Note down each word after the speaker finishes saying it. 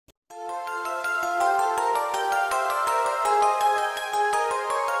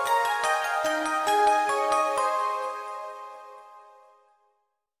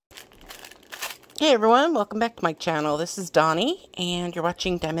Hey everyone, welcome back to my channel. This is Donnie, and you're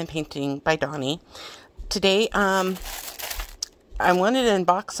watching Diamond Painting by Donnie. Today, I wanted to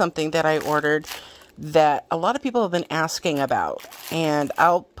unbox something that I ordered that a lot of people have been asking about, and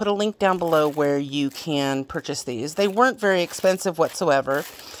I'll put a link down below where you can purchase these. They weren't very expensive whatsoever.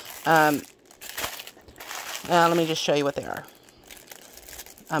 Let me just show you what they are.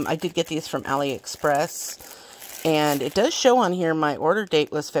 I did get these from AliExpress, and it does show on here my order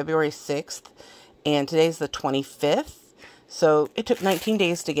date was February 6th. And today's the 25th, so it took 19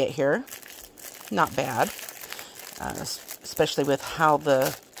 days to get here. Not bad, especially with how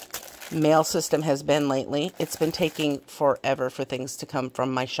the mail system has been lately. It's been taking forever for things to come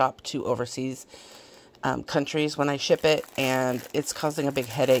from my shop to overseas countries when I ship it, and it's causing a big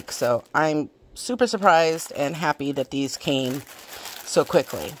headache. So I'm super surprised and happy that these came so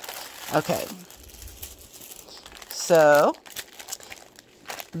quickly. Okay, so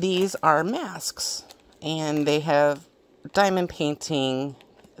these are masks, and they have diamond painting.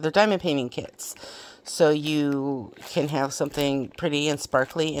 They're diamond painting kits, so you can have something pretty and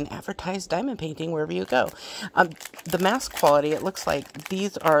sparkly and advertise diamond painting wherever you go. The mask quality, it looks like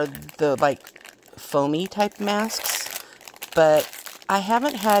these are the foamy type masks, but I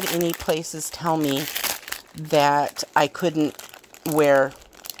haven't had any places tell me that I couldn't wear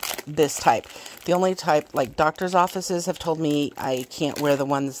this type. The only type, like doctor's offices, have told me I can't wear the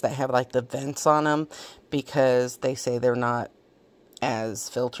ones that have like the vents on them because they say they're not as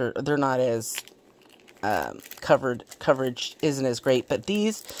filtered, they're not as coverage isn't as great. But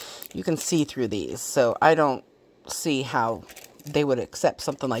these, you can see through these, so I don't see how they would accept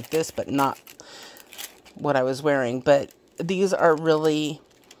something like this, but not what I was wearing. But these are really,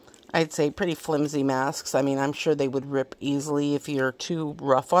 I'd say, pretty flimsy masks. I mean, I'm sure they would rip easily if you're too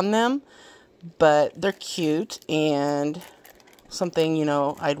rough on them. But they're cute and something, you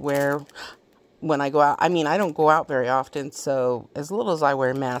know, I'd wear when I go out. I mean, I don't go out very often, so as little as I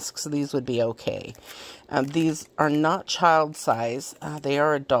wear masks, these would be okay. These are not child size. They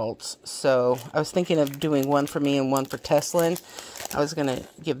are adults. So I was thinking of doing one for me and one for Tesslynn. I was going to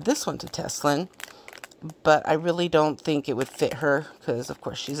give this one to Tesslynn, but I really don't think it would fit her because, of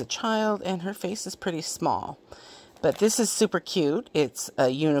course, she's a child and her face is pretty small. But this is super cute. It's a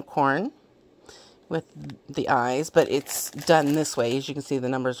unicorn with the eyes, but it's done this way. As you can see, the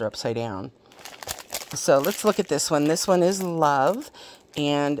numbers are upside down. So let's look at this one. This one is Love,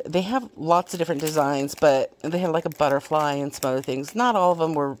 and they have lots of different designs, but they have like a butterfly and some other things. Not all of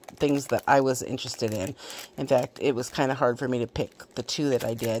them were things that I was interested in. In fact, it was kind of hard for me to pick the two that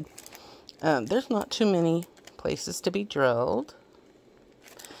I did. There's not too many places to be drilled.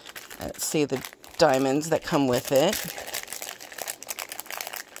 Let's see the diamonds that come with it.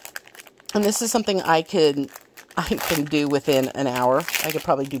 And this is something I can do within an hour. I could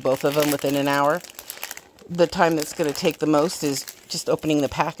probably do both of them within an hour. The time that's going to take the most is just opening the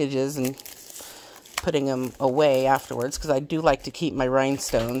packages and putting them away afterwards, because I do like to keep my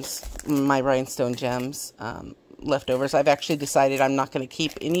rhinestone gems leftovers. I've actually decided I'm not going to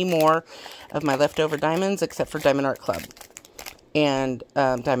keep any more of my leftover diamonds except for Diamond Art Club and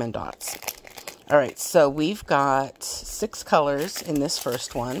diamond dots. All right, so we've got 6 colors in this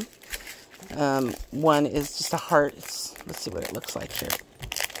first one. One is just a heart. Let's see what it looks like here.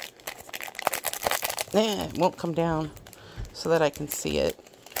 It won't come down so that I can see it.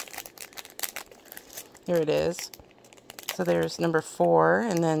 Here it is. So there's number 4,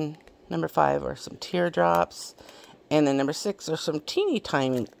 and then number 5 are some teardrops, and then number 6 are some teeny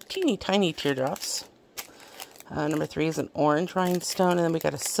tiny teardrops. Number 3 is an orange rhinestone, and then we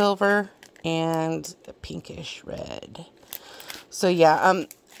got a silver and a pinkish red. So yeah,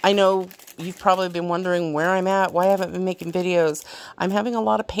 I know you've probably been wondering where I'm at, why I haven't been making videos. I'm having a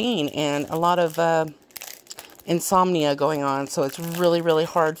lot of pain and a lot of insomnia going on, so it's really, really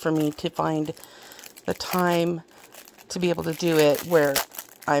hard for me to find the time to be able to do it where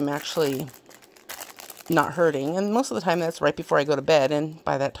I'm actually not hurting. And most of the time that's right before I go to bed, and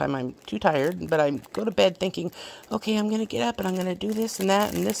by that time I'm too tired, but I go to bed thinking, okay, I'm going to get up and I'm going to do this and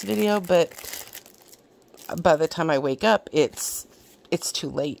that in this video, but by the time I wake up, it's too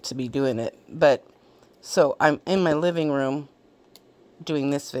late to be doing it. But so I'm in my living room doing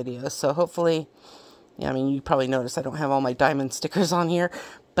this video, so hopefully, yeah, I mean, you probably noticed I don't have all my diamond stickers on here,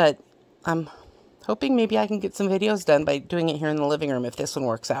 but I'm hoping maybe I can get some videos done by doing it here in the living room if this one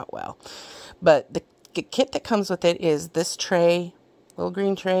works out well. But the kit that comes with it is this tray, little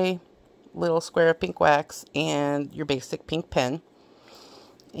green tray, little square of pink wax, and your basic pink pen.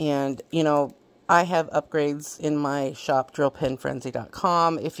 And, you know, I have upgrades in my shop,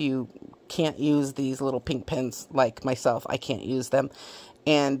 drillpenfrenzy.com. If you can't use these little pink pens like myself, I can't use them.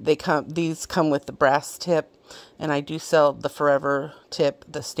 And these come with the brass tip, and I do sell the forever tip,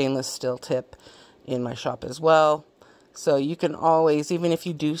 the stainless steel tip, in my shop as well. So you can always, even if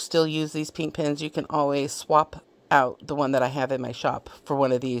you do still use these pink pins, you can always swap out the one that I have in my shop for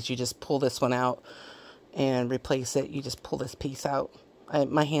one of these. You just pull this one out and replace it. You just pull this piece out.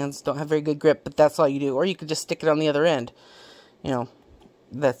 My hands don't have very good grip, but that's all you do. Or you could just stick it on the other end. You know,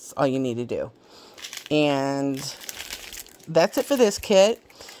 that's all you need to do. And that's it for this kit.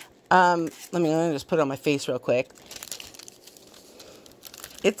 Let me just put it on my face real quick.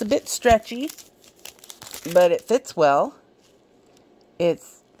 It's a bit stretchy, but it fits well.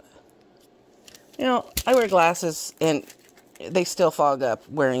 It's, you know, I wear glasses and they still fog up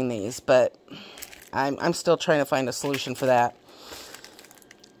wearing these, but I'm still trying to find a solution for that.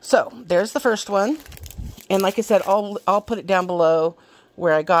 So there's the first one. And like I said, I'll put it down below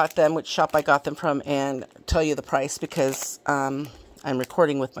where I got them, which shop I got them from, and tell you the price, because I'm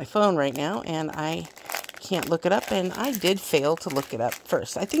recording with my phone right now and I can't look it up, and I did fail to look it up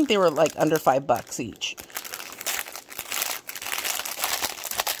first. I think they were like under $5 each.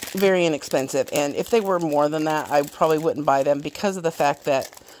 Very inexpensive. And if they were more than that, I probably wouldn't buy them, because of the fact that,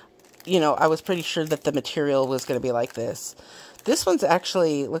 you know, I was pretty sure that the material was going to be like this. This one's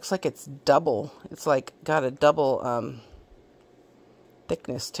actually looks like it's double. It's like got a double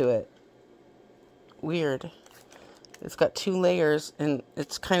thickness to it. Weird. It's got 2 layers, and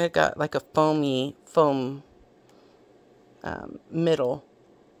it's kind of got like a foam middle.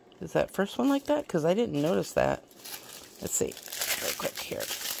 Is that first one like that? Because I didn't notice that. Let's see real quick here.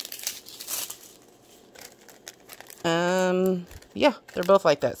 Yeah, they're both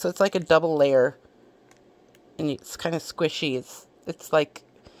like that. So it's like a double layer, and it's kind of squishy. It's like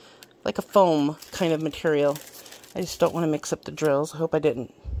a foam kind of material. I just don't want to mix up the drills. I hope I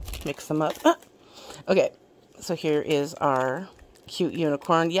didn't mix them up. Ah! Okay, so here is our cute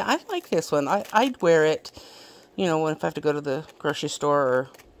unicorn. Yeah, I like this one. I'd wear it, you know, if I have to go to the grocery store or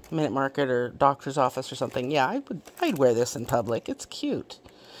Minute Market or doctor's office or something. Yeah, I'd wear this in public. It's cute.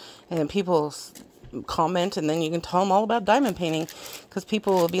 And people comment, and then you can tell them all about diamond painting, because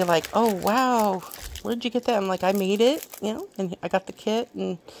people will be like, oh wow, where'd you get that? I'm like, I made it, you know, and I got the kit.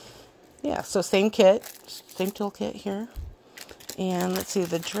 And yeah, so same kit, same tool kit here. And let's see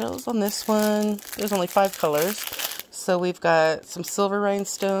the drills on this one. There's only 5 colors, so we've got some silver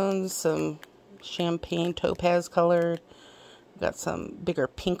rhinestones, some champagne topaz colored, we've got some bigger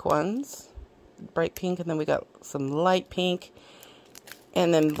pink ones, bright pink, and then we got some light pink,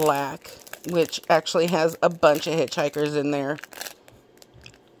 and then black, which actually has a bunch of hitchhikers in there.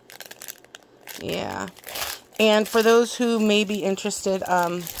 Yeah. And for those who may be interested,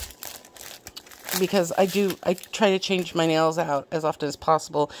 because I try to change my nails out as often as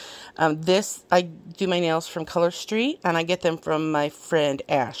possible. I do my nails from Color Street, and I get them from my friend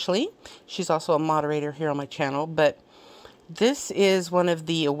Ashley. She's also a moderator here on my channel, but this is one of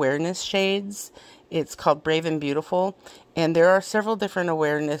the awareness shades. It's called Brave and Beautiful, and there are several different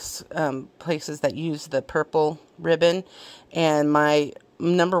awareness places that use the purple ribbon, and my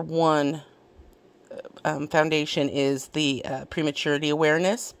number 1 foundation is the Prematurity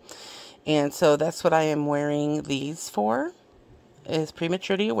Awareness, and so that's what I am wearing these for, is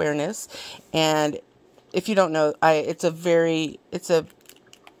Prematurity Awareness. And if you don't know, it's a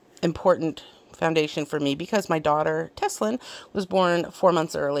important foundation for me, because my daughter Tesslynn was born 4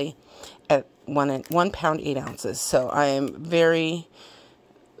 months early at 1 pound 8 ounces. So I am very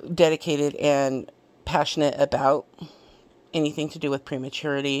dedicated and passionate about anything to do with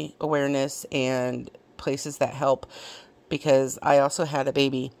prematurity awareness and places that help, because I also had a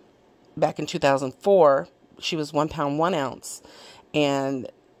baby back in 2004. She was 1 pound 1 ounce, and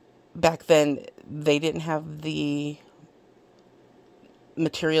back then they didn't have the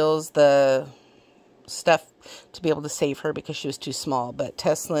materials, the stuff to be able to save her, because she was too small. But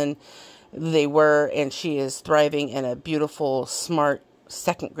Tesslynn, they were, and she is thriving and a beautiful, smart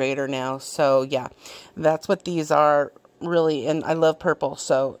 2nd grader now. So yeah, that's what these are really. And I love purple,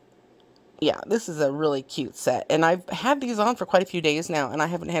 so yeah, this is a really cute set. And I've had these on for quite a few days now, and I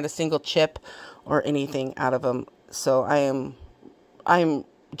haven't had a single chip or anything out of them. So I'm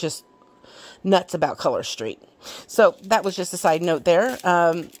just nuts about Color Street. So that was just a side note there.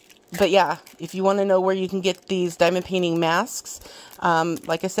 But yeah, if you want to know where you can get these diamond painting masks,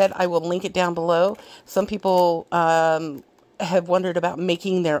 like I said, I will link it down below. Some people have wondered about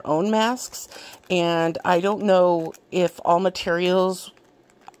making their own masks, and I don't know if all materials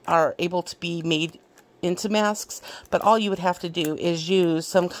are able to be made into masks, but all you would have to do is use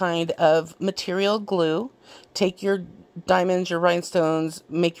some kind of material glue. Take your diamonds, your rhinestones,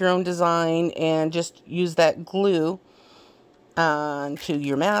 make your own design, and just use that glue onto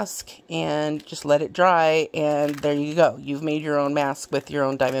your mask and just let it dry, and there you go. You've made your own mask with your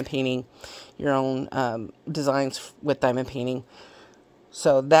own diamond painting, your own designs with diamond painting.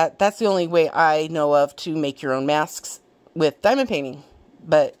 So that's the only way I know of to make your own masks with diamond painting.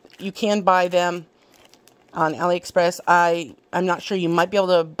 But you can buy them on AliExpress. I'm not sure. You might be able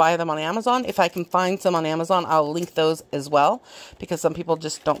to buy them on Amazon. If I can find some on Amazon, I'll link those as well, because some people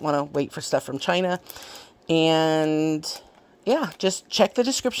just don't want to wait for stuff from China. And yeah, just check the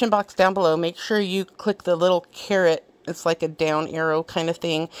description box down below. Make sure you click the little caret. It's like a down arrow kind of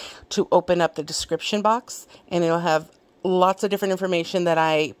thing to open up the description box, and it'll have lots of different information that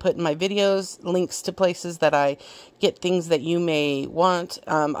I put in my videos, links to places that I get things that you may want.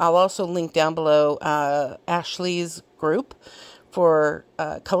 I'll also link down below Ashley's group for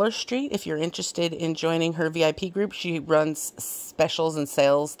Color Street. If you're interested in joining her VIP group, she runs specials and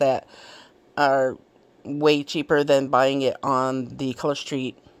sales that are way cheaper than buying it on the Color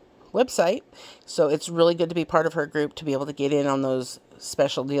Street website. So it's really good to be part of her group to be able to get in on those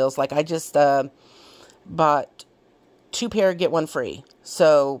special deals. Like I just bought 2 pair, get 1 free.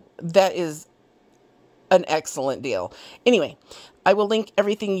 So that is an excellent deal. Anyway, I will link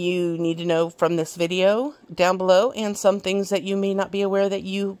everything you need to know from this video down below, and some things that you may not be aware that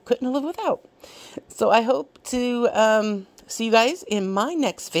you couldn't live without. So I hope to see you guys in my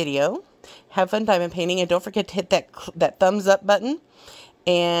next video. Have fun diamond painting, and don't forget to hit that thumbs up button,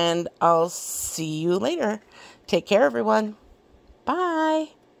 and I'll see you later. Take care, everyone. Bye.